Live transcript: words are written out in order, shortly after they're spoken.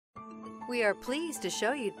We are pleased to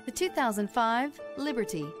show you The 2005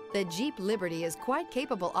 Liberty. The Jeep Liberty is quite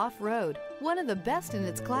capable off-road, one of the best in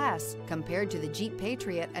its class. Compared to the Jeep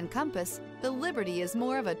Patriot and Compass, the Liberty is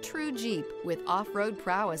more of a true Jeep with off-road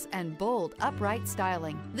prowess and bold, upright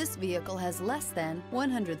styling. This vehicle has less than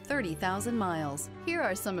 130,000 miles. Here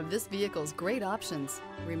are some of this vehicle's great options: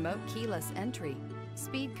 remote keyless entry,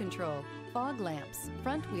 speed control, fog lamps,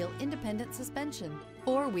 front wheel independent suspension,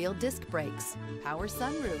 four-wheel disc brakes, power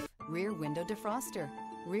sunroof, rear window defroster,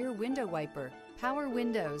 rear window wiper, power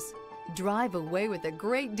windows. Drive away with a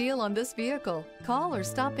great deal on this vehicle. Call or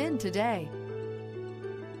stop in today.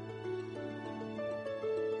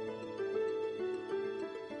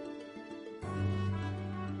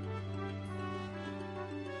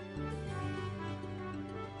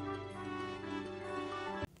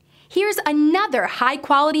 Here's another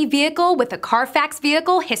high-quality vehicle with a Carfax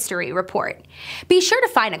Vehicle History Report. Be sure to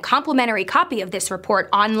find a complimentary copy of this report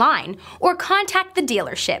online or contact the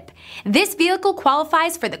dealership. This vehicle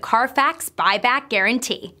qualifies for the Carfax Buyback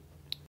Guarantee.